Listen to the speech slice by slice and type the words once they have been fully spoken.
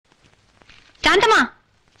சாந்தமா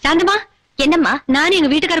சாந்தமா, என்னம்மா? நானும் எங்க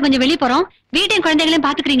வீட்டுக்காரர் கொஞ்சம் வெளியே போறோம். வீட்டையும் குழந்தைகளையும்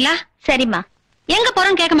பாத்துக்கிறீங்களா? சரிம்மா. எங்க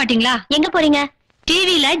போறோம் கேட்க மாட்டீங்களா? எங்க போறீங்க?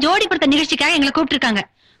 டிவில ஜோடி பொருத்த நிகழ்ச்சிக்காக எங்களை கூப்பிட்டு இருக்காங்க.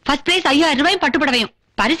 ஃபர்ஸ்ட் பிரைஸ் 5000 ரூபாயும் பட்டுப்படவையும்.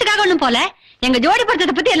 பரிசுக்காக ஒண்ணும் போல, எங்க ஜோடி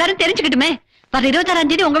பொருத்தத்தை பத்தி எல்லாரும் தெரிஞ்சுக்கிட்டுமே. வர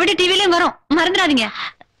 26ஆம் தேதி உங்க வீட்டு டிவிலயும் வரும், மறந்துடாதீங்க.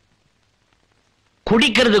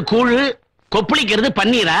 குடிக்கிறது கூழ், கொப்பளிக்கிறது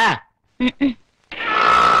பன்னீரா?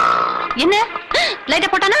 என்ன லைட்ட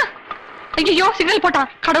போட்டானா? ஐயோ சிக்னல்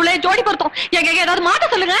போட்டான். கடவுளே, ஜோடி பொருத்தம். எங்க ஏதாவது மாட்ட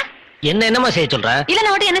சொல்லுங்க. என்னமா செய்ய சொல்ற? இல்ல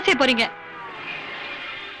நான் என்ன செய்ய போறீங்க?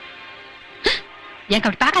 எங்க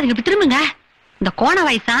அப்படி பாக்காதீங்க, இப்படி திரும்புங்க. இந்த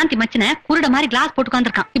கோணவாய் சாந்தி மச்சனை குருட மாதிரி கிளாஸ் போட்டு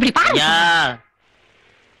உட்கார்ந்திருக்கான். இப்படி பாருங்க.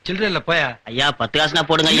 சில்லற இல்ல போயா. ஐயா 10 காசுனா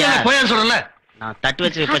போடுங்க ஐயா. போயா சொல்லல. நான் தட்டு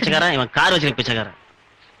வச்சு பிச்சைக்காரன், இவன் கார் வச்சு பிச்சைக்காரன்.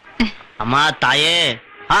 அம்மா தாயே,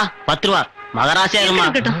 10 ரூபா மகராசியா இருமா.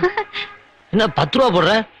 என்ன 10 ரூபா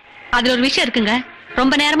போடுற? அதுல ஒரு விஷயம் இருக்குங்க.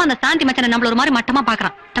 ரொம்ப நேரமா அந்த சாந்தி மச்சனை நம்மள ஒரு மாதிரி மட்டமா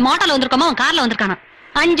பாக்குறான். நம்ம ஆட்டோல வந்திருக்கோமா, அவன் கார்ல வந்திருக்கானா.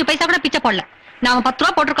 5 பைசா கூட பிச்சை போடல. நாம 10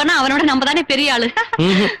 ரூபா போட்டிருக்கோம்னா அவனோட நம்ம தானே பெரிய ஆளு.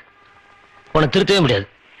 உன்னை திருத்தவே முடியாது.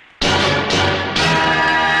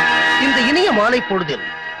 இந்த இனிய மாலை பொழுதில்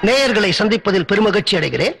நேயர்களை சந்திப்பதில் பெருமகிழ்ச்சி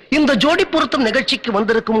அடைகிறேன். இந்த ஜோடி பொருத்தம் நிகழ்ச்சிக்கு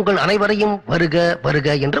வந்திருக்கும் உங்கள் அனைவரையும் வருக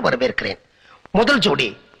வருக என்று வரவேற்கிறேன். முதல் ஜோடி,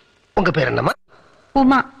 உங்க பேர் என்னம்மா?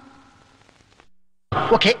 உமா.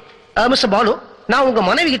 ஓகே மிஸ்டர் பாலு, நான் உங்க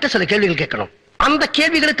மனைவி கிட்ட சில கேள்விகள் கேட்கணும். அந்த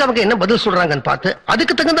கேள்விகளுக்கு அவங்க என்ன பதில் சொல்றாங்கன்னு பார்த்து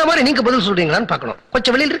அதுக்கு தகுந்த மாதிரி நீங்க பதில் சொல்றீங்களான்னு பார்க்கணும்.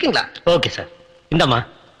 கொஞ்சம் வெளியில் இருக்கீங்களா? Okay sir. இந்தம்மா.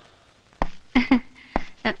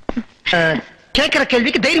 கேட்கிற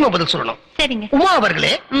கேள்விக்கு தைரியமா பதில் சொல்லணும். சரிங்க. உமா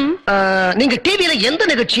அவர்களே, நீங்க டிவியில எந்த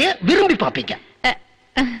நிகழ்ச்சியை விரும்பி பாப்பீங்க?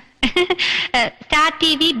 Star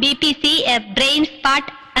TV, BBC, brain spot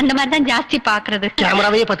அந்த மாதிரி தான் ஜாஸ்தி பாக்குறது.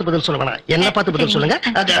 கேமராவே பார்த்து பதில் சொல்ல வேணாம், என்ன பார்த்து பதில் சொல்லுங்க.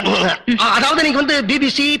 அதாவது நீங்க வந்து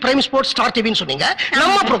பிபிசி, பிரைம் ஸ்போர்ட்ஸ், ஸ்டார் டிவின்னு சொன்னீங்க.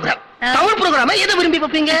 நம்ம ப்ரோக்ராம், தமிழ் ப்ரோக்ராம் எதை விரும்பி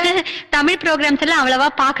பாப்பீங்க? தமிழ் ப்ரோக்ராம்ஸ் எல்லாம் அவ்வளவா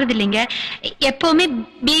பாக்குறது இல்லைங்க. எப்பவுமே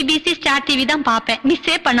பிபிசி, ஸ்டார் டிவி தான் பாப்பேன்.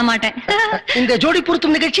 மிஸ்ஸே பண்ண மாட்டேன். இந்த ஜோடி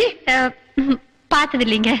பொருத்தம் நிகழ்ச்சி பார்த்தது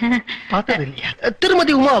இல்லைங்க. பார்த்தது இல்லையா?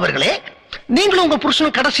 திருமதி உமா அவர்களே, நீங்களும் உங்க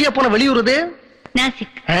புருஷனும் கடைசியா போன வெளியூருது?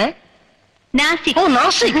 நாசிக். நாசிக். ஓ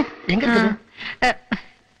நாசிக். எங்க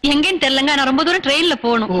எங்கன்னு தெரியலங்க. நான் ரொம்ப தூரம் ட்ரெயின்ல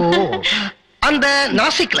போகணும். அந்த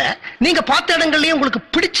நாசிக்ல நீங்க பார்த்த இடங்கள்லயே உங்களுக்கு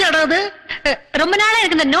பிடிச்ச இடம்? ரொம்ப நாளா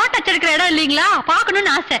எனக்கு இந்த நோட் அச்சடிக்கிற இடம் இல்லீங்களா,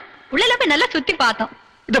 பாக்கணும்னு ஆசை. உள்ள போய் நல்லா சுத்தி பார்த்தோம்.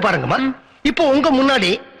 இத பாருங்கம்மா, இப்போ உங்க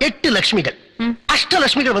முன்னாடி 8 லட்சுமிகள்,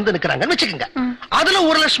 அஷ்டலட்சுமிகள் வந்து நிக்கிறாங்கன்னு வச்சுக்கோங்க. அதுல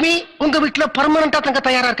ஒரு லட்சுமி உங்க வீட்டுல பர்மனண்டா தங்க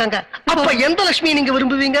தயாரா இருக்காங்க. அப்ப எந்த லட்சுமி நீங்க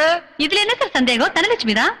விரும்புவீங்க? இதுல என்ன சார் சந்தேகம்?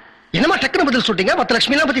 தனலட்சுமி தான். என்னமா டக்குனு பதில் சொல்றீங்க? மத்த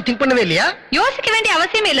லட்சுமி எல்லாம் பத்தி திங்க் பண்ணவே இல்லையா? யோசிக்க வேண்டிய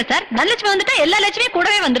அவசியமே இல்ல சார். தனலட்சுமி வந்துட்டா எல்லா லட்சுமியும்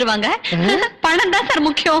கூடவே வந்துருவாங்க. பணம் தான் சார்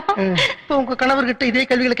முக்கியம். இப்போ உங்க கணவர்கிட்ட இதே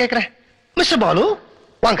கேள்விகளை கேட்கிறேன். மிஸ்டர் பாலு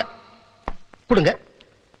வாங்க, கொடுங்க.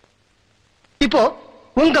 இப்போ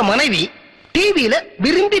உங்க மனைவி டிவியில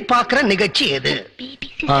விரும்பி பாக்குற நிகழ்ச்சி எது?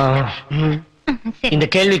 இந்த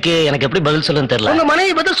கேள்விக்கு எனக்கு எப்படி பதில் சொல்லுன்னு தெரியல. உங்க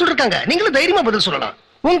மனைவி பதில் சொல்றாங்க, நீங்களும் தைரியமா பதில் சொல்லலாம்.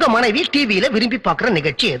 உங்க மனைவி டிவியில விரும்பி பாக்குற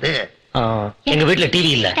நிகழ்ச்சி எது? எங்க வீட்டுல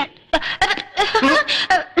டிவி இல்ல.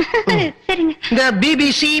 இந்த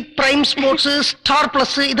BBC, prime sports, star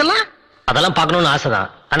plus இதெல்லாம் பார்க்கணும்னு ஆசைதான்.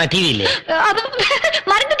 ஆனா டிவி இல்ல.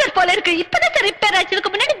 மறந்துட்டார் போல இருக்கு. இப்பதான் சார் ரிப்பேர் ஆச்சு.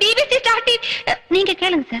 இதுக்கு முன்னாடி பிபிசி, ஸ்டார் டிவி. நீங்க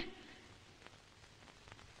கேளுங்க சார்.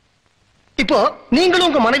 இப்போ நீங்களும்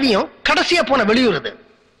உங்க மனைவியும் கடைசியா போன வெளியூர் எது?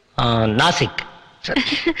 நாசிக்.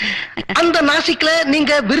 அந்த நாசிக்ல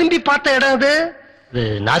நீங்க விரும்பி பார்த்த இடம் எது?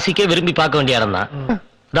 நாசிக்கே விரும்பி பார்க்க வேண்டிய இடம் தான்.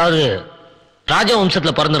 அதாவது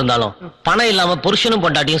ராஜவம்சத்துல பிறந்திருந்தாலும் பணம் இல்லாம புருஷனும்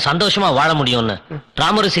பொண்டாட்டியும் சந்தோஷமா வாழ முடியும்னு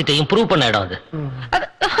ராமர் சீத்தையும் ப்ரூவ் பண்ண இடம் அது.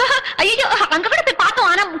 ஐயோ, அங்க கூட போய் பார்த்தோம்.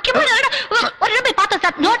 ஆனா முக்கியமான ஒரு போய் பார்த்தோம்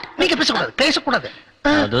சார். நோட் நீங்க பேசக்கூடாது, பேசக்கூடாது.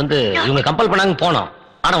 அது வந்து இவங்க கம்பல் பண்ணாங்க போனோம்.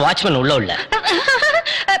 ஆனா வாட்ச்மேன் உள்ள இல்ல.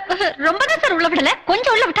 ரொம்ப தான் சார் உள்ள விடல,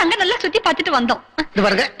 கொஞ்சம் உள்ள விட்டாங்க. நல்லா சுத்தி பார்த்துட்டு வந்தோம். இது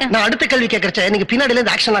பாருங்க, நான் அடுத்த கேள்வி கேட்கறச்ச நீங்க பின்னாடில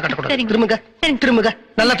இருந்து ஆக்ஷன்லாம் கட்டக்கூடாது. திரும்புங்க, திரும்புங்க,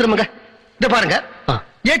 நல்லா திரும்புங்க. இது பாருங்க,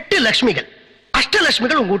 8 லட்சுமிகள்,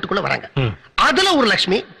 அஷ்டலட்சுமிகள் உங்க வீட்டுக்குள்ள வராங்க. அதுல ஒரு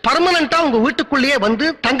லட்சுமி பர்மனண்டா உங்க வீட்டுக்குள்ளேயே வந்து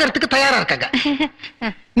தங்கறதுக்கு தயாரா இருக்காங்க.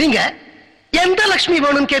 நீங்க எந்த லட்சுமி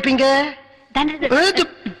வேணும்னு கேப்பீங்க?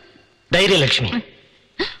 தைரிய லட்சுமி.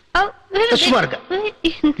 சும்மா இருக்க.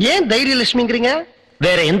 ஏன் தைரிய லட்சுமிங்கிறீங்க?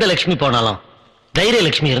 வேற எந்த லட்சுமி போனாலும் தைரிய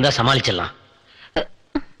லட்சுமி இருந்தா சமாளிச்சிடலாம்.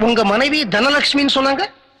 உங்க மனைவி தனலட்சுமின்னு சொன்னாங்க.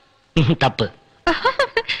 தப்பு.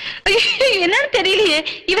 என்னன்னு தெரியலையே,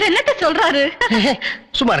 இவர் என்னத்த சொல்றாரு?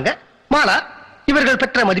 சும்மா இருங்க. மாலா, இவர்கள்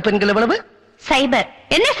பெற்ற மதிப்பெண்கள் எவ்வளவு? சைபர்.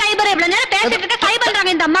 என்ன சைபர்? இவ்வளவு நேரம் பேசிட்டு இருக்க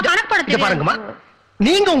சைபர்ன்றாங்க இந்த அம்மா. கணக்கு போட தெரியும். பாருங்கம்மா,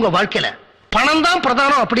 நீங்க உங்க வாழ்க்கையில பணம் தான்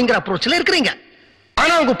பிரதானம் அப்படிங்கிற அப்ரோச்ல இருக்கிறீங்க.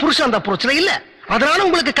 ஆனா உங்க புருஷன் அந்த அப்ரோச்ல இல்ல. அதனால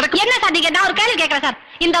உங்களுக்கு கிடைக்கும். என்ன சார் நீங்க? நான் ஒரு கேள்வி கேட்கிறேன் சார்.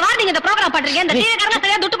 இந்த வாரம் நீங்க இந்த ப்ரோகிராம் பண்றீங்க, இந்த டிவி காரங்க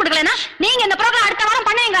சரியா துட்டு கொடுக்கலனா நீங்க இந்த ப்ரோகிராம் அடுத்த வாரம்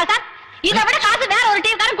பண்ணுவீங்களா சார்? இதை விட காசு வேற ஒரு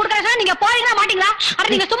டிவி காரன் கொடுக்கறேன். நீங்க போறீங்களா மாட்டீங்களா? அட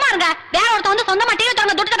நீங்க சும்மா இருங்க. வேற ஒருத்தன் வந்து சொந்தமா டிவி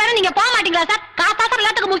தரங்க துட்டு தரேன்னு நீங்க போக மாட்டீங்களா சார்? காசா சார்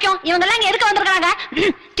எல்லாத்துக்கும் முக்கியம். இவங்க எல்லாம் இங்க எதுக்கு வந்திருக்காங்க?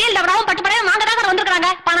 ஸ்டீல் டவராவும் பட்டு படையும் வாங்க தான் சார் வந்திருக்காங்க.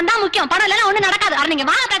 பணம் தான் முக்கியம். பணம் இல்லைன்னா ஒண்ணும் நடக்காது. அட நீங்க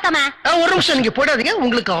வாங்க பேசாம. ஒரு நிமிஷம் நீங்க போடாதீங்க.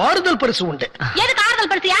 உங்களுக்கு ஆறுதல் பரிசு உண்டு. எதுக்கு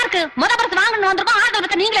ஆறுதல் பரிசு? யாருக்கு? முத பரிசு வாங்கணும் வந்திருக்கோம். ஆறுதல்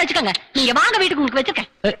பரிசு நீங்களே வச்சுக்கோங்க. நீங்க வாங்க, வீட்டுக்கு உங்களுக்கு வச்சிருக்கேன்.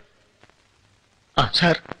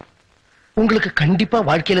 சார், உங்களுக்கு கண்டிப்பா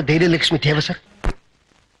வாழ்க்கையில தைரியலட்சுமி தேவை சார்.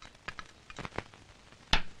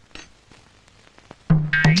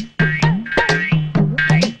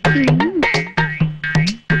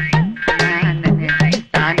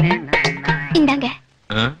 இந்தாங்க.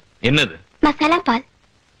 என்னது? மசாலா பால்.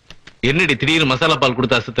 என்னடி திடீர்னு மசாலா பால்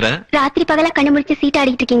கொடுத்தா சுத்துற? ராத்திரி பகல கண்ணு முடிச்சு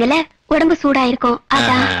சீட்டாடிட்டு இருக்கீங்கல்ல, உடம்பு சூடா இருக்கும்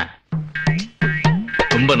அதான்.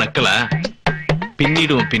 ரொம்ப நக்கலா?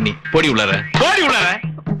 பின்னிடுவோம் பின்னி. போடி உள்ளார, போடி உள்ளார.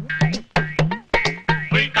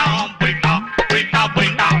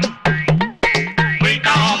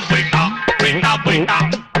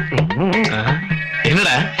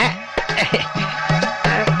 என்னடா?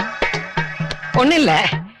 ஒண்ணு இல்ல,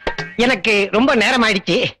 எனக்கு ரொம்ப நேரம்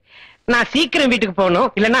ஆயிடுச்சு. நான் சீக்கிரம் வீட்டுக்கு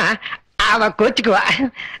போகணும், இல்லன்னா அவ கோச்சுக்குவா.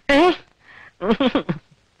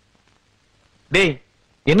 டேய்,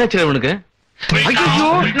 என்னாச்சு அவனுக்கு? ஐயோ,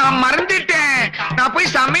 நான் மறந்துட்டேன். நான்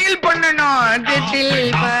போய் சமையல் பண்ணணும்.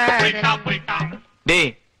 டேய்,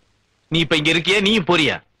 நீ இப்ப இங்க இருக்கியா? நீயும்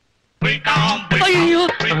போறியா? ஐயோ,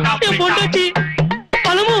 என் பொண்டாட்டி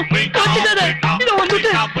பழமு கோச்சுக்காத. இதோ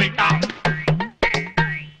வந்துட்டேன்.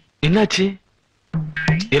 என்னாச்சு?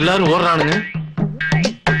 எல்லாரும் ஓடுறானுங்க.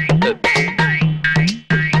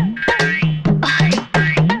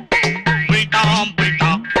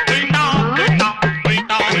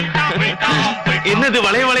 என்னது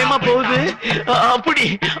வளைய வளையமா போகுது? அப்படி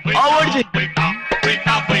ஓடுது.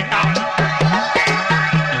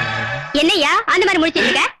 என்னையா அந்த மாதிரி முடிச்சிட்டு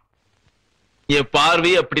இருக்க? என்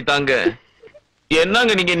பார்வை அப்படி தாங்க.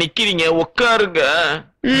 என்னங்க நீங்க நிக்கிறீங்க? உட்காருங்க.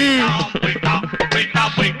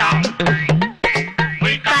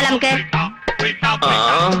 காலம்க்கு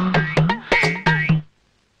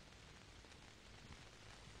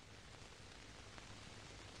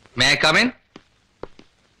May I come in?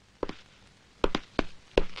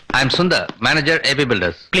 I am Sundar, manager AP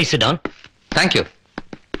Builders. Please sit down. Thank you.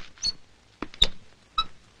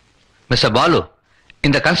 Mr. Balu,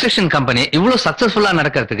 இந்த கன்ஸ்ட்ரக்ஷன் கம்பெனி இவ்வளவு சக்சஸ்ஃபுல்லா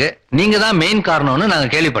நடக்கிறதுக்கு நீங்க தான் மெயின் காரணம்னு நாங்க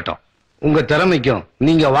கேள்விப்பட்டோம். உங்க திறமைக்கும்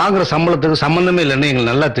நீங்க வாங்குற சம்பளத்துக்கு சம்பந்தமே இல்லைன்னு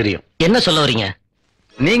எங்களுக்கு நல்லா தெரியும். என்ன சொல்ல வரீங்க?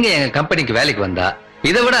 நீங்க எங்க கம்பெனிக்கு வேலைக்கு வந்தா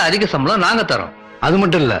இதை விட அதிக சம்பளம் நாங்க தரோம். அது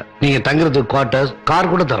மட்டும் இல்ல, நீங்க தங்குறதுக்கு குவார்டர்ஸ்,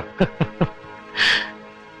 கார் கூட தரோம்.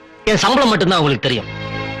 என் சம்பளம் மட்டும்தான் உங்களுக்கு தெரியும்.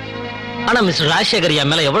 ஆனா மிஸ்டர் ராஜசேகர்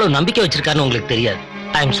என் மேல எவ்வளவு நம்பிக்கை வச்சிருக்காருன்னு உங்களுக்கு தெரியாது.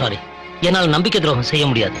 ஐ எம் சாரி, என்னால் நம்பிக்கை துரோகம் செய்ய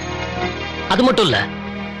முடியாது. அது மட்டும் இல்ல,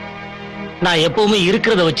 நான் எப்பவுமே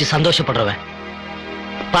இருக்கிறத வச்சு சந்தோஷப்படுறவன்,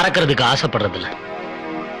 பறக்கிறதுக்கு ஆசைப்படுறது இல்ல.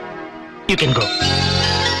 You can go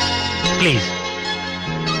please.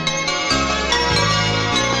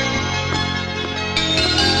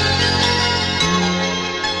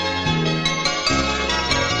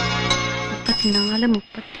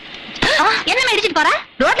 என்ன இடிச்சிட்டு போற?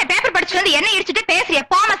 ரோட்ல பேப்பர் படிச்சுட்டு வந்து என்ன இடிச்சிட்டு பேசுறிய?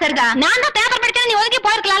 போமா சரிதா. நான் தான் பேப்பர் படிச்சேன், நீ ஒதுக்கி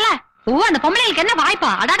போயிருக்கலாம்ல. ஓ, அந்த பொம்பளைகளுக்கு என்ன வாய்ப்பா?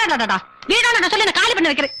 அடாடாடாடா, வீடான நான் சொல்லி காலி பண்ண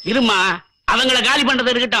வைக்கிறேன். இருமா, அவங்கள காலி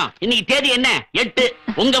பண்றது இருக்கட்டும். இன்னைக்கு தேதி என்ன? 8.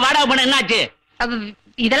 உங்க வாடகை பணம் என்னாச்சு?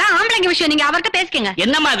 இதெல்லாம் ஆம்பளைங்க விஷயம், நீங்க அவர்கிட்ட பேசிக்கங்க.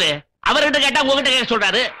 என்னமா அது? அவர்கிட்ட கேட்டா உங்ககிட்ட கேட்க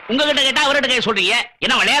சொல்றாரு, உங்ககிட்ட கேட்டா அவர்கிட்ட கேட்க சொல்றீங்க.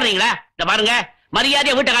 என்ன விளையாடுறீங்களா? இத பாருங்க,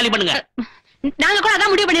 மரியாதையா வீட்டை காலி பண்ணுங்க. நாங்க கூட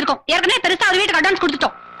அதான் முடிவு பண்ணிருக்கோம். ஏற்கனவே பெருசா ஒரு வீட்டுக்கு அட்வான்ஸ்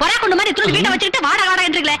கொடுத்துட்டோம். ஒரே கொண்டு மாதிரி துண்டு வீட்டை வச்சுக்கிட்டு வாடகை வாடகை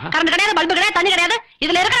என்றீங்களே. கரண்ட் கிடையாது, பல்பு கிடையாது, தண்ணி கிடையாது.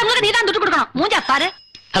 இதுல இருக்கிறவங்களுக்கு நீ தான் துட்டு கொடுக்கணும். மூஞ்சா பாரு.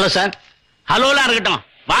 Hello sir. ஹலோலாம் இருக்கட்டும்.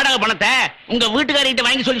 வாடகை பணத்தை உங்க வீட்டுக்காரிட்ட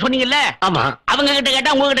வாங்கி சொன்னீங்கல்ல? ஆமா. அவங்க கிட்ட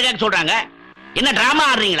கேட்டா உங்ககிட்ட கேட்க சொல்றாங்க. என்ன டிராமா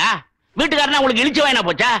ஆடுறீங்களா? வீட்டுக்காரனா உங்களுக்கு இழிச்சு வாயினா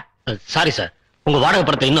போச்சா? சாரி சார், உங்க வாடகை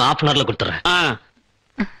பணத்தை இன்னும் ½ hourல கொடுத்துறேன்.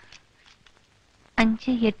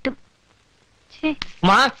 5 8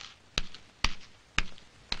 மா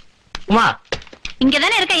மா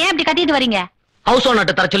இங்கதானே இருக்க, ஏன் இப்படி கத்திட்டு வரீங்க? ஹவுஸ்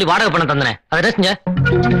ஓனர்ட்ட தர சொல்லி வாடகை பணம் தந்தனே, அதை என்ன செஞ்ச?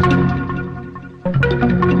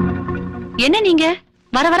 என்ன நீங்க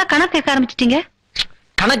வர வர கணக்கு கேட்க ஆரம்பிச்சிட்டீங்க?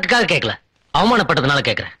 கணக்குக்காக கேட்கல, அவமானப்பட்டதுனால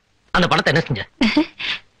கேட்கிறேன். அந்த பணத்தை என்ன செஞ்ச?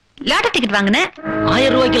 லாட்டரி டிக்கெட் வாங்கினேன்.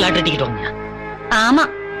 1000 ரூபாய்க்கு லாட்டரி டிக்கெட் வாங்கியா? ஆமா,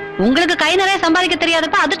 உங்களுக்கு கை நிறைய சம்பாதிக்க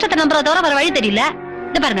தெரியாதப்ப அதிர்ஷ்டத்தை நம்புறத தவிர வேற வழி தெரியல.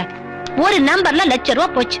 இந்த பாருங்க, ஒரு நம்பர்ல ₹1,00,000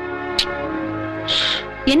 போச்சு.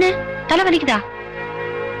 என்ன தலை வலிக்குதா?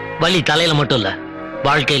 வலி தலையில மட்டும் இல்ல,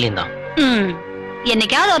 வாழ்க்கையிலும் தான்.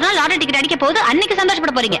 என்னைக்காவது ஒரு நாள் லாட்டரி டிக்கெட் அடிக்க போகுது, அன்னைக்கு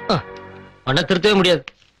சந்தோஷப்பட போறீங்க. ஆனா திருத்தவே முடியாது.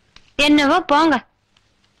 என்னவோ போங்க.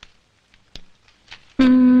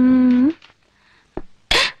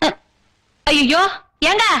 ஐயோ,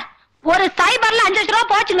 ஏங்க ஒரு சைபர்ல 5 லட்சம்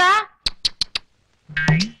ரூபாய் போச்சுங்க.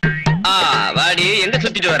 வாடி, எங்க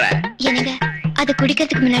சுத்திட்டு வர? என்னங்க அது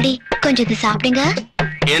குடிக்கிறதுக்கு முன்னாடி கொஞ்சம் இது சாப்பிடுங்க.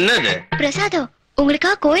 என்னது? பிரசாதம்.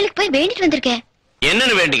 உங்களுக்கா கோயிலுக்கு போய் வேண்டிட்டு வந்திருக்கேன்.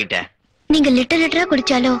 என்னன்னு வேண்டிக்கிட்ட? நீங்க லிட்டர் லிட்டரா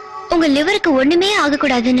குடிச்சாலும் உங்க லிவருக்கு ஒண்ணுமே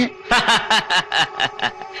ஆகக்கூடாதுன்னு.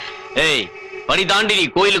 ஏய், படி தாண்டி நீ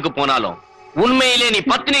கோயிலுக்கு போனாலும் உண்மையிலே நீ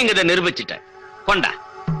பத்னிங்கிறத நிரூபிச்சிட்ட. கொண்டா.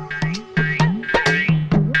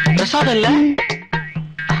 பிரசாதம் இல்ல?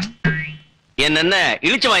 என்ன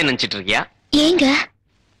இழிச்ச வாய் நினைச்சிட்டு இருக்கியா? ஏங்க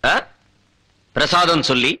பிரசாதம்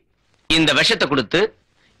சொல்லி இந்த விஷத்தை கொடுத்து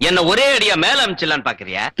என்ன ஒரே அடியா மேல அமிச்சிடலான்னு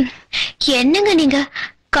பாக்குறியா? என்னங்க நீங்க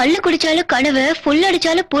கள்ளு குடிச்சாலும் கனவு, புல்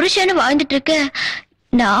அடிச்சாலும் புருஷன்னு வாழ்ந்துட்டு இருக்க.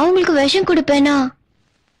 நான் உங்களுக்கு விஷம் கொடுப்பேனா?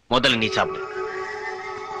 முதல்ல நீ சாப்பிடு.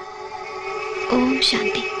 ஓம்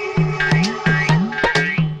சாந்தி.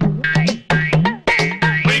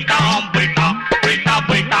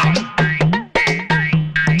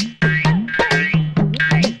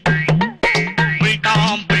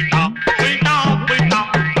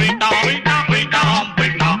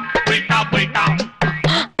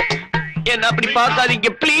 என்ன அப்படி பார்க்காதீங்க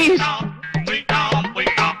ப்ளீஸ்.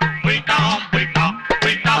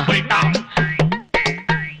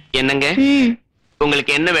 என்னங்க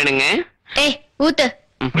உங்களுக்கு என்ன வேணுங்க? ஏய் ஊத்து.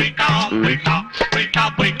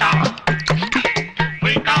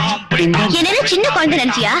 என்ன சின்ன குழந்தை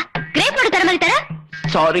நினைச்சியா? கிரேப் போட்டு தர மாதிரி தர?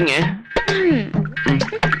 சாரிங்க.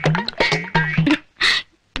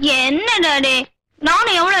 என்ன டாடி,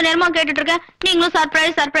 நானும் எவ்வளவு நேரமா கேட்டுட்டு இருக்கேன், நீங்களும்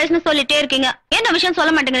சர்ப்ரைஸ் சர்ப்ரைஸ்னு சொல்லிட்டே இருக்கீங்க. என்ன விஷயம்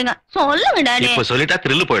சொல்ல மாட்டேங்கிறீங்க? சொல்லுங்க டாடி. இப்ப சொல்லிட்டா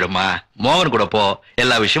த்ரில் போயிடுமா? மோகன் கூட போ,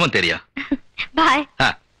 எல்லா விஷயமும் தெரியும். பாய்.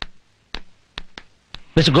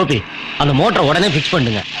 மிஸ்டர் கோபி, அந்த மோட்டரை உடனே பிக்ஸ்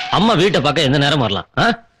பண்ணுங்க. அம்மா வீட்டை பார்க்க எந்த நேரம் வரலாம்.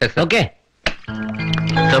 ஓகே.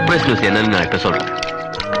 சர்ப்ரைஸ் நியூஸ் என்னன்னு நான் இப்ப சொல்றேன்.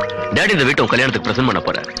 டாடி இந்த வீட்டை கல்யாணத்துக்கு பிரசன்ட் பண்ண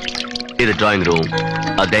போறேன். இது டிராயிங் ரூம்,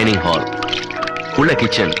 டைனிங் ஹால், உள்ள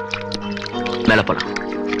கிச்சன், மேல போலாம்.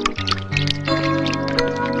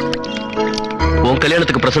 உன்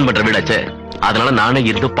கல்யாணத்துக்கு பிரசன்ட் பண்ற வீடாச்சே, அதனால நானே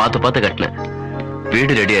இருந்து பார்த்து பார்த்து கட்டினேன்.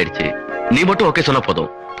 வீடு ரெடி ஆயிடுச்சு. நீ மட்டும் ஓகே சொன்னா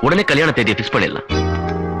போதும், உடனே கல்யாண தேதியை பிக்ஸ் பண்ணிடலாம்.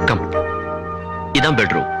 கம், இதான்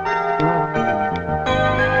பெட்ரூம்.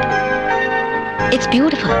 It's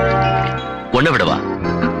beautiful. ஒன்ன விடவா?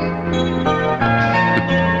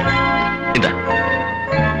 இந்த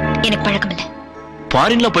எனக்கு பழக்கம் இல்ல.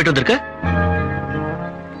 ஃபாரின்ல போயிட்டு வந்திருக்க?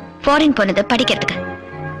 ஃபாரின் போனது படிக்கிறதுக்கு,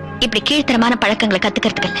 இப்படி கீழ்த்தரமான பழக்கங்களை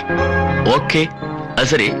கத்துக்கிறதுக்கு இல்ல. ஓகே, அது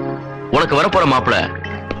சரி. உனக்கு வரப்போற மாப்பிள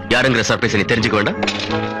யாருங்கிற சர்ப்ரைஸ் நீ தெரிஞ்சுக்க வேண்டாம்?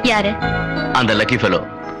 யாரு? அந்த லக்கி ஃபெலோ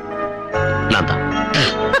நான் தான்.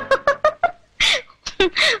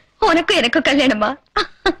 உனக்கும் எனக்கும் கல்யாணமா?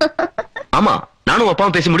 ஆமா, நானும்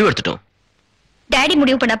அப்பாவும் பேசி முடிவு எடுத்துட்டோம். டாடி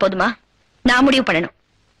முடிவு பண்ணா போதுமா? நான் முடிவு பண்ணணும்.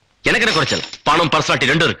 எனக்கு என்ன குறைச்சல்? பணம்,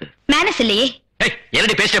 பர்சனாலிட்டி ரெண்டும் இருக்கு. மேனஸ் இல்லையே.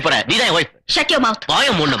 என்னடி பேசிட்டே போற? நீதான் என் வைஃப். Shut your mouth.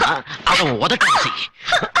 வாய மூடுமா? அவன் உதட்டாசி.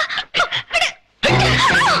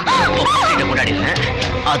 முன்னாடி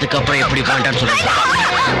அதுக்கப்புறம் எப்படி வேண்டான்னு சொல்லுங்க.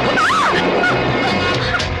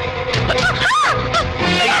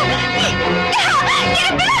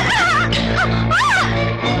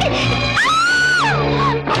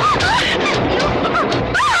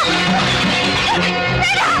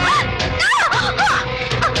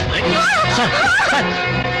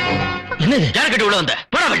 என்னது? யாருக்கிட்ட உள்ள வந்த?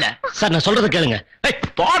 போடவில்லை சார், நான் சொல்றதை கேளுங்க.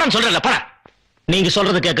 போடன்னு சொல்றல, போட. நீங்க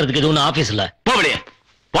சொல்றதை கேட்கறதுக்கு இது ஒன்னும் ஆபீஸ் இல்ல. போவலையே,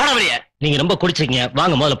 போடவில்லையே. நீங்க ரொம்ப குடிச்சிருக்கீங்க,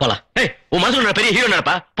 வாங்க முதல்ல போலாம். உன் மனசுல பெரிய ஹீரோ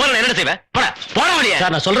நினைப்பா? போல என்ன செய்வ? போட, போடவில்லையே.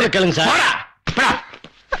 சார், நான் சொல்றதை கேளுங்க சார். போடா, போடா.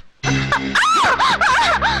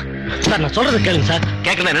 சார், நான் சொல்றதை கேளுங்க சார்.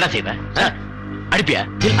 கேட்கணும் என்னடா செய்வ? அடிப்பியா?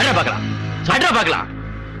 அடா பாக்கலாம், அடா பாக்கலாம்.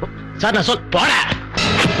 சார், நான் சொல். போட.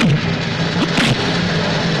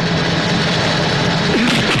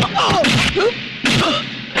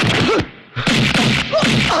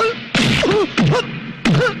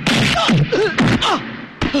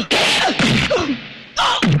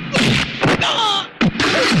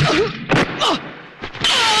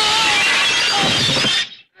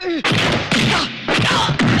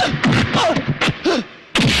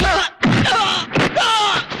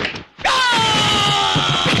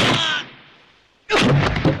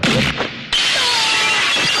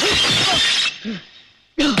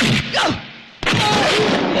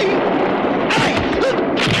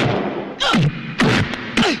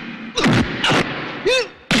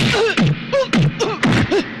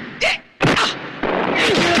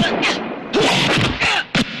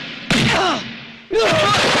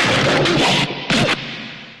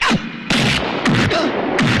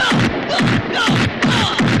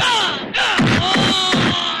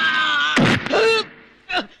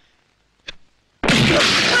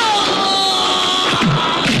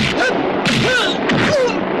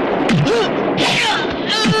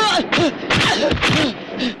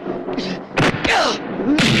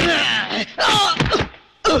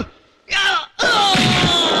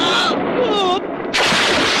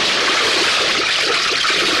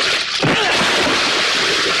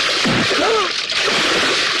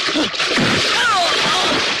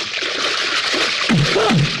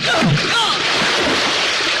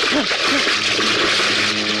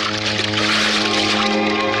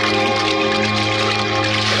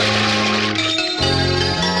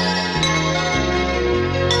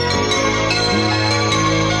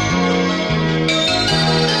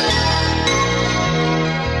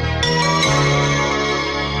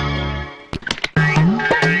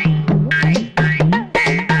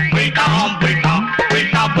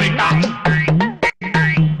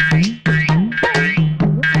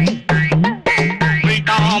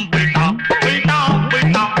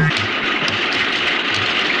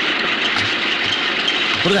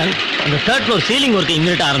 தேர்ட் ஃப்ளோர் சீலிங் ஒர்க்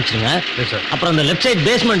இமிடியேட்டா ஆரம்பிச்சிருங்க. அப்புறம் அந்த லெஃப்ட் சைடு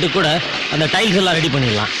பேஸ்மெண்ட் கூட அந்த டைல்ஸ் எல்லாம் ரெடி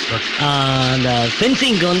பண்ணிடலாம். அந்த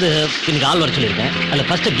ஃபென்சிங்க்கு வந்து இன்னைக்கு ஆள் வர சொல்லியிருக்கேன். அதில்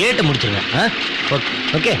ஃபர்ஸ்ட் கேட்டை முடிச்சிருங்க.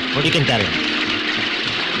 Okay you can carry.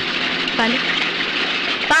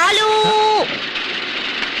 Balu,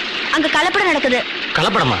 அங்க கலப்படம் நடக்குது.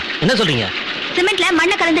 கலப்படமா? என்ன சொல்றீங்க? சிமெண்ட்ல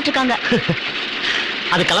மண்ணை கலந்துட்டு இருக்காங்க.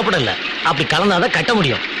 அது கலப்படம் இல்ல, அப்படி கலந்தாதான் கட்ட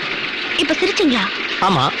முடியும். இப்ப சிரிச்சீங்களா?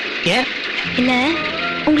 ஆமா. ஏன் இல்ல,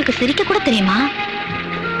 உங்களுக்கு சிரிக்க கூட தெரியுமா?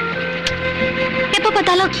 எப்ப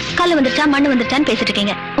பார்த்தாலும் கல்லு வந்துருச்சா மண்ணு வந்துருச்சான்னு பேசிட்டு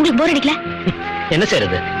இருக்கீங்க. உங்களுக்கு போர் அடிக்கல? என்ன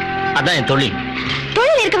செய்யறது, அதான் என் தொழில்.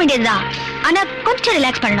 தொழில் இருக்க வேண்டியதுதான், ஆனா கொஞ்சம்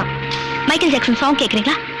ரிலாக்ஸ் பண்ணணும். மைக்கேல் ஜாக்சன் சாங்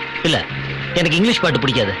கேக்குறீங்களா? இல்ல, எனக்கு இங்கிலீஷ் பாட்டு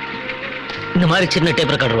பிடிக்காது. இந்த மாதிரி சின்ன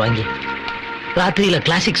டேப் ரெக்கார்டர் வாங்கி ராத்திரியில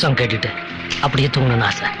கிளாசிக் சாங் கேட்டுட்டு அப்படியே தூங்கணும்னு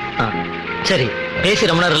ஆசை. சரி, பேசி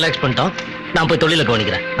ரொம்ப நேரம் ரிலாக்ஸ் பண்ணிட்டோம். நான் போய் தொழில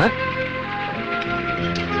கவனிக்கிறேன்.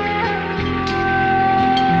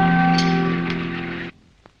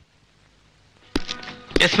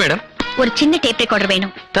 Yes madam. ஒரு சின்ன டேப் ரெக்கார்டர்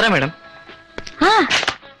வேணும். தரேன் மேடம்.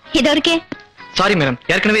 இது இருக்கே. சாரி மேடம்,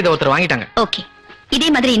 ஏற்கனவே இதை ஒருத்தர் வாங்கிட்டாங்க. ஓகே, இதே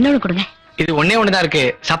மாதிரி இன்னொன்னு கொடுங்க. இது ஒண்ணே ஒண்ணுதான் இருக்கு,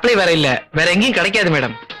 சப்ளை வேற இல்ல, வேற எங்கேயும் கிடைக்காது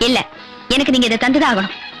மேடம். இல்ல, எனக்கு நீங்க இதை தந்துதான்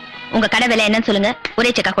ஆகணும். உங்க கடை விலை என்னன்னு சொல்லுங்க, ஒரே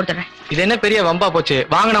செக்கா கொடுத்துறேன். இது என்ன பெரிய வம்பா போச்சு?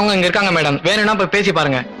 வாங்கினவங்க இங்க இருக்காங்க மேடம், வேணும்னா போய் பேசி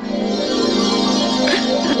பாருங்க.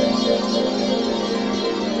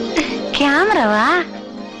 கேமராவா?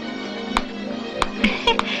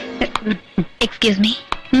 எக்ஸ்கியூஸ் மீ,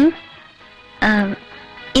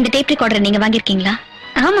 இந்த டேப் ரெக்கார்டர் நீங்க வாங்கிருக்கீங்களா?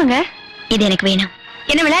 ஆமாங்க. இது எனக்கு வேணும்.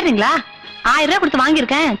 என்ன விளையாடுறீங்களா? 1000 ரூபாய் கொடுத்து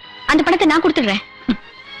வாங்கியிருக்கேன். அந்த பணத்தை நான் கொடுத்துடுறேன்.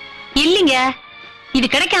 இல்லீங்க, இது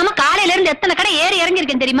கிடைக்காம காலையில இருந்து எத்தனை கடை ஏறி இறங்கி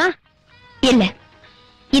இருக்கேன் தெரியுமா? இல்ல,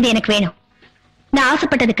 இது எனக்கு வேணும். நான்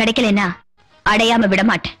ஆசைப்பட்டது கிடைக்கலன்னா அடையாம விட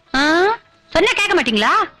மாட்டேன். சொன்னா கேட்க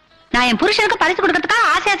மாட்டீங்களா? நான் என் புருஷனுக்கு பரிசு கொடுக்கறதுக்காக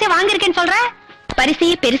ஆசையா வாங்கியிருக்கேன்னு சொல்றேன்.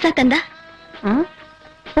 பரிசையே பெருசா தந்தா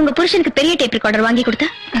உங்க புருஷனுக்கு பெரிய டேப் ரெக்கார்டர் வாங்கி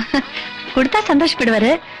கொடுத்தா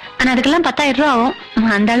சந்தோஷப்படுவாரு. ஆனா அதுக்கெல்லாம் 10,000 ரூபா ஆகும்.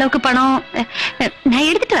 அந்த அளவுக்கு பணம் நான்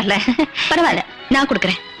எடுத்துட்டு வரல. பரவாயில்ல, நான்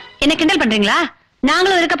கொடுக்குறேன். என்ன கிண்டல் பண்றீங்களா?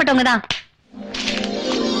 நாங்களும் இருக்கப்பட்டவங்க தான்.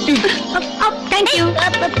 தேங்க்யூ.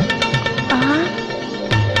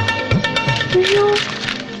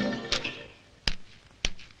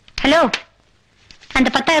 ஹலோ, அந்த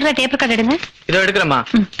 10,000 ரூபாய் டேப் ரெக்கார்ட் எடுங்க. இதோ எடுக்கிறேம்மா.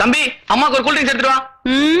 தம்பி, அம்மாக்கு ஒரு கூல் ட்ரிங்க்ஸ் எடுத்துட்டு வா.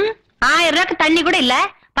 1000 ரூபாய்க்கு தண்ணி கூட இல்ல,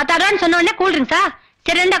 10,000 ரூபான்னு சொன்ன உடனே கூல் ட்ரிங்க்ஸா?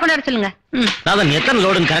 சரி, 2 கொண்டு வர சொல்லுங்க. ராதன், எத்தனை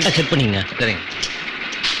லோடுன்னு கரெக்டா செக் பண்ணீங்க? சரிங்க.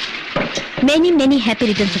 Many many happy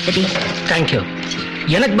returns of the day. Thank you.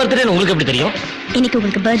 எனக்கு பர்த்டே உங்களுக்கு எப்படி தெரியும்? இன்னைக்கு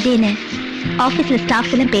உங்களுக்கு பர்த்டேன்னு ஆபீஸ்ல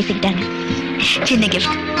ஸ்டாஃப்ஸ் எல்லாம் பேசிக்கிட்டாங்க. சின்ன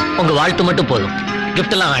கிஃப்ட். உங்க வாழ்த்து மட்டும் போதும்,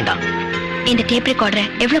 கிஃப்ட் எல்லாம் வேண்டாம். இந்த டேப் ரெக்கார்டரை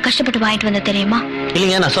எவ்வளவு கஷ்டப்பட்டு வாங்கிட்டு வந்த தெரியுமா?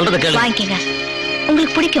 இல்லைங்க, நான் சொல்றத கேளுங்க. வாங்கிக்கங்க,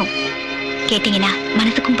 உங்களுக்கு பிடிக்கும். கேட்டீங்கன்னா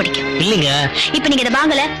மனசுக்கும் பிடிக்கும். இல்லைங்க, இப்ப நீங்க இதை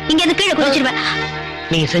வாங்கல, இங்க இருந்து கீழே குதிச்சிருவேன்.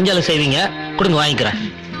 நீங்க செஞ்சாலும் செய்வீங்க, கொடுங்க வாங்கிக்கிறேன்.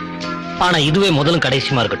 ஆனா இதுவே முதலும்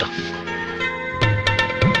கடைசியுமா இருக்கட்டும்.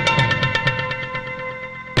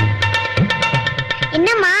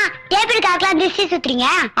 என்னம்மா டேப் ரெக்கார்டர்ல திருஷ்டி சுத்துறீங்க?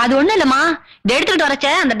 அது ஒண்ணு இல்லம்மா, இதை எடுத்துக்கிட்டு வரச்ச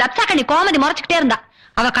அந்த டப்சா கண்ணி கோமதி முறைச்சுக்கிட்டே இருந்தா.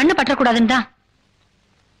 அவ கண்ணு பற்றக்கூடாதுன்னு தான்.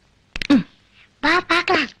 வா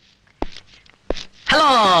பாக்கலாம். Hello,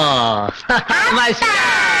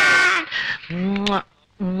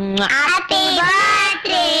 happy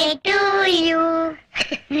birthday to you.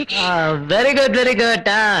 Very good very good.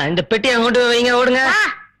 இந்த பெட்டியை கொண்டு வைங்க, ஓடுங்க.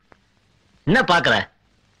 என்ன பாக்குற?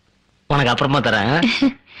 உனக்கு அப்புறமா தரேன்.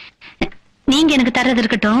 நீங்க எனக்கு தர்றது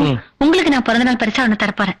இருக்கட்டும், உங்களுக்கு நான் பிறந்த நாள் பரிசா ஒண்ணு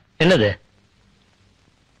தரப்போறேன். என்னது?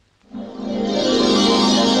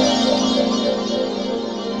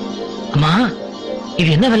 அம்மா, இது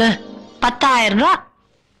என்ன விலை? 10,000 ரூபா.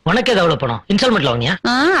 உனக்கு எது எவ்வளவு பணம்? இன்ஸ்டால்மெண்ட்ல வாங்கியா?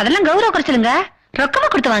 அதெல்லாம் கௌரவ குறைச்சலுங்க. ரொக்கமா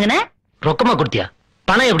கொடுத்து வாங்கினேன். ரொக்கமா கொடுத்தியா?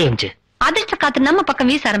 பணம் எப்படி வந்துச்சு? அதிர்ஷ்ட காத்து நம்ம பக்கம்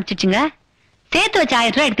வீச ஆரம்பிச்சிச்சுங்க. சேர்த்து வச்ச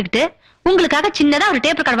 1000 ரூபாய் எடுத்துக்கிட்டு உங்களுக்காக சின்னதா ஒரு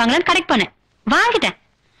டேப் ரெக்கார்ட் வாங்கலான்னு கரெக்ட் பண்ணேன். வாங்கிட்டேன்.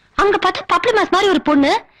 அங்க பார்த்தா பப்ளி மாஸ் மாதிரி ஒரு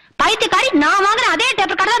பொண்ணு பைத்தியக்காரி, நான் வாங்கின அதே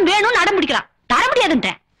டேப் ரெக்கார்ட் தான் வேணும்னு அடம் பிடிக்கலாம். தர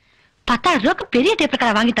முடியாதுன்றேன். 10,000 ரூபாய்க்கு பெரிய டேப்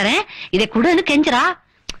ரெக்கார்ட் வாங்கி தரேன், இதை கொடுன்னு கெஞ்சரா.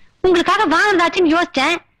 உங்களுக்காக வாங்கினதாச்சுன்னு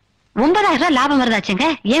யோசிச்சேன். 9,000 ரூபாய் லாபம் வருதாச்சுங்க,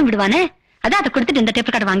 ஏன் விடுவானே? அதான் அதை கொடுத்துட்டு இந்த டேப்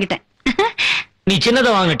ரெக்கார்ட் வாங்கிட்டேன். நீ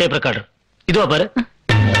சின்னதா வாங்க டேப் ரெக்கார்டர். இதுவா பாரு.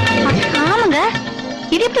 ஆமாங்க,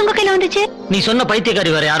 இது எப்படி உங்க கையில வந்துச்சு? நீ சொன்ன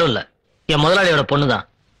பைத்தியக்காரி வேற யாரும் இல்ல, என் முதலாளியோட பொண்ணுதான்.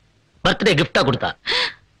 பர்த்டே கிஃப்டா கொடுத்தா.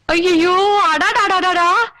 ஐயோ, அடாடாடாடா,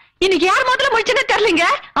 இன்னைக்கு யார் முதல்ல முடிச்சுன்னு தெரியலங்க.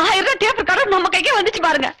 1000 ரூபாய் டேப் ரெக்கார்டர் நம்ம கைக்கு வந்துச்சு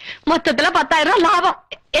பாருங்க. மொத்தத்துல 10,000 ரூபாய் லாபம்.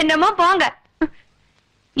 என்னமோ போங்க.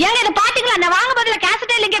 ஏங்க இதை பாத்தீங்களா? நான் வாங்க பதில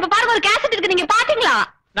கேசட்டே இல்லைங்க. இப்ப பாருங்க, ஒரு கேசட் இருக்கு, நீங்க பாத்தீங்களா?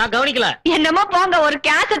 நான் கவனிக்கல. என்னமோ போங்க, ஒரு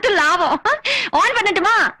கேசட் லாபம். ஆன்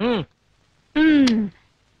பண்ணட்டுமா?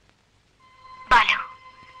 பாலு,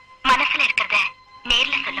 மனசுல இருக்கிறத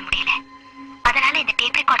நேர்ல சொல்ல முடியல.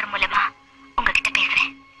 ரெக்கார்டர் மூலமா உங்ககிட்ட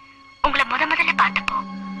பேசுறேன். உங்களை முதல்ல பார்த்தப்போ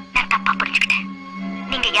நான் தப்பா புரிஞ்சுக்கிட்டேன்.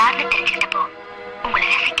 நீங்க யாருன்னு தெரிஞ்சுக்கிட்டப்போ உங்களை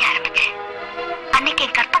ரசிக்க ஆரம்பிச்சேன். அன்னைக்கு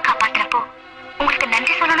என் கற்பை காப்பாத்தினப்போ உங்களுக்கு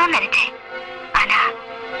நன்றி சொல்லணும்னு நினைச்சேன். ஆனா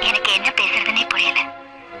எனக்கு என்ன பேசுறதுன்னே புரியல.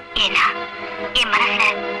 ஏன்னா என் மனசுல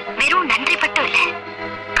வெறும் நன்றி மட்டும் இல்ல,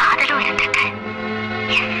 காதலும் இருந்திருக்கு.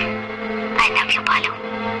 I love you Balu.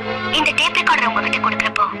 இந்த டேப் ரெக்கார்டர் உங்ககிட்ட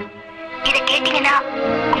கொடுக்கறப்போ இதை கேட்டீங்கன்னா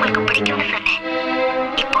உங்களுக்கு பிடிக்கும்னு சொன்னேன்.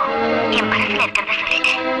 இப்போ என் மனசுல இருக்கிறத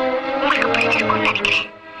சொல்லிட்டேன். உங்களுக்கு பிடிச்சிருக்கும்னு நினைக்கிறேன்.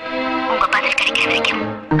 உங்க பதில் கிடைக்கிற வரைக்கும்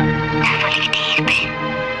நான் சொல்லிக்கிட்டே இருப்பேன்.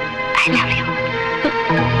 I love you,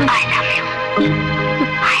 I love you,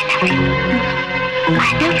 I love you,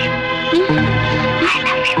 I love you, I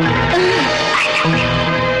love you, I love you, I love you,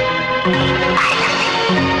 I love you,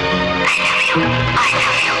 I love you, I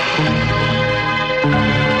love you,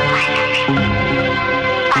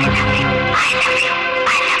 I love you, I love you,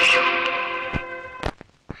 I love you.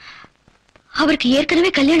 அவருக்கு ஏற்கனவே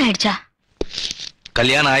கல்யாணம் ஆயிடுச்சா?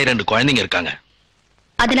 கல்யாணம் ஆகி 2 குழந்தைங்க இருக்காங்க.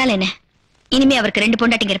 அதனால என்ன? இனிமே அவருக்கு 2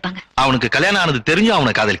 பொண்டாட்டிங்க இருப்பாங்க. அவனுக்கு கல்யாணம் ஆனது தெரிஞ்சும்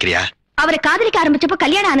அவனை காதலிக்கிறியா? அவரை காதலிக்க ஆரம்பிச்சப்போ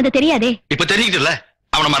கல்யாணம் ஆனது தெரியாதே. இப்ப தெரிஞ்சுக்கிட்டல,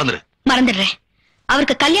 அவனை மறந்துரு. மறந்துடுறேன்.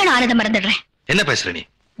 அவருக்கு கல்யாணம் ஆனதை மறந்துடுறேன். என்ன பேசுற நீ?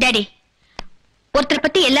 டாடி, ஒருத்தர்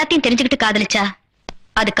பத்தி எல்லாத்தையும் தெரிஞ்சுக்கிட்டு காதலிச்சா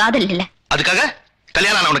அது காதல் இல்ல. அதுக்காக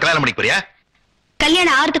கல்யாணம் ஆனவனை கல்யாணம் பண்ணிக்க போறியா?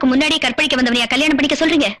 கல்யாணம் ஆறதுக்கு முன்னாடியே கற்பழிக்க வந்தவனையா கல்யாணம் பண்ணிக்க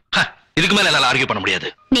சொல்றீங்க? இதுக்கு மேல என்னால ஆர்கியூ பண்ண முடியாது.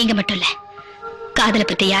 நீங்க மட்டும் இல்ல, காதலை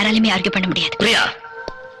பத்தி யாராலுமே ஆர்கியூ பண்ண முடியாது. பிரியா,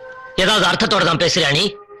 ஏதாவது அர்த்தத்தோட தான் பேசுறியா நீ?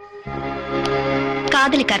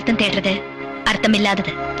 காதலுக்கு அர்த்தம் தேடுறது அர்த்தம்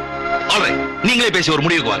இல்லாதது. ஆல்ரைட், நீங்களே பேசி ஒரு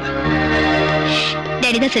முடிவுக்கு வாங்க.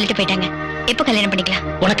 டாடி தான் சொல்லிட்டு போயிட்டாங்க. எப்ப கல்யாணம் பண்ணிக்கலாம்?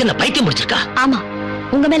 உனக்கு என்ன பைத்தியம் பிடிச்சிருக்கா? ஆமா,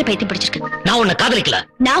 உங்க மேல பைத்தியம் பிடிச்சிருக்கு. நான் உன்னை காதலிக்கல.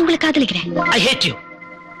 நான் உங்களை காதலிக்கிறேன். I hate you.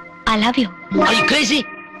 I love you. Are you crazy?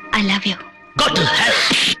 I love you. Go to hell.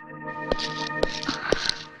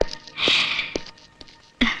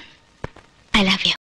 I love you.